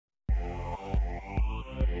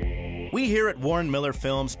We here at Warren Miller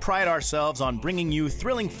Films pride ourselves on bringing you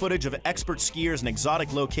thrilling footage of expert skiers and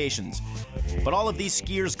exotic locations. But all of these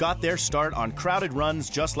skiers got their start on crowded runs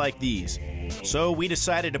just like these. So we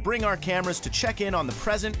decided to bring our cameras to check in on the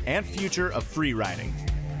present and future of freeriding.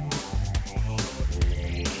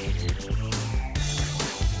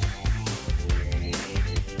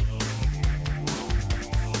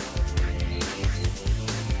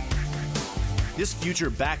 This future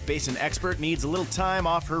back basin expert needs a little time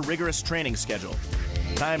off her rigorous training schedule.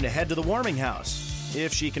 Time to head to the warming house,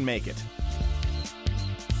 if she can make it.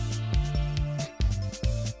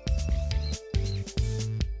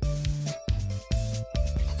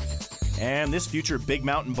 And this future big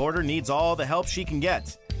mountain boarder needs all the help she can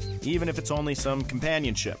get, even if it's only some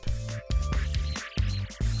companionship.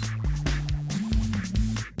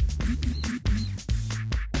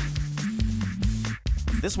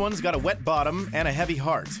 This one's got a wet bottom and a heavy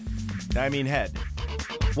heart. I mean head.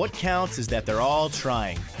 What counts is that they're all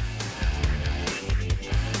trying.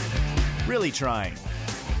 Really trying.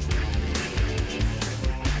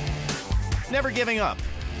 Never giving up.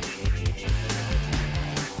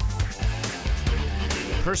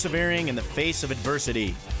 Persevering in the face of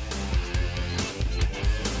adversity.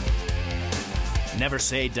 Never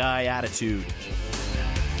say die attitude.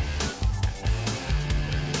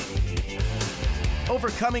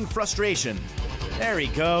 Overcoming frustration. There he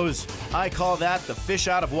goes. I call that the fish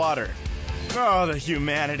out of water. Oh, the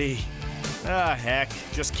humanity. Ah, heck,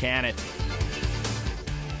 just can it.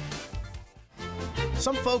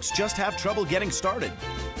 Some folks just have trouble getting started.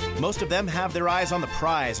 Most of them have their eyes on the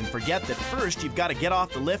prize and forget that first you've got to get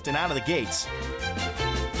off the lift and out of the gates.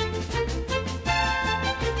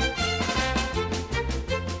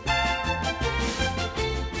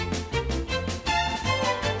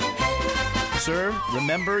 Sir,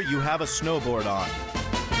 remember you have a snowboard on.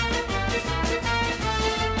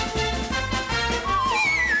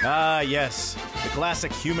 Ah, yes. The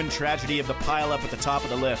classic human tragedy of the pile-up at the top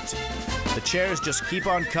of the lift. The chairs just keep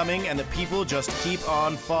on coming and the people just keep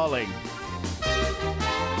on falling.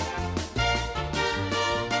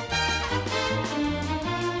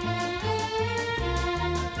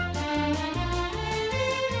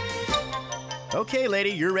 Okay,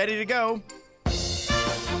 lady, you're ready to go.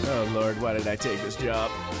 Oh, Lord, why did I take this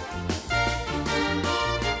job?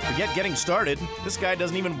 Forget getting started. This guy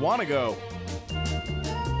doesn't even want to go.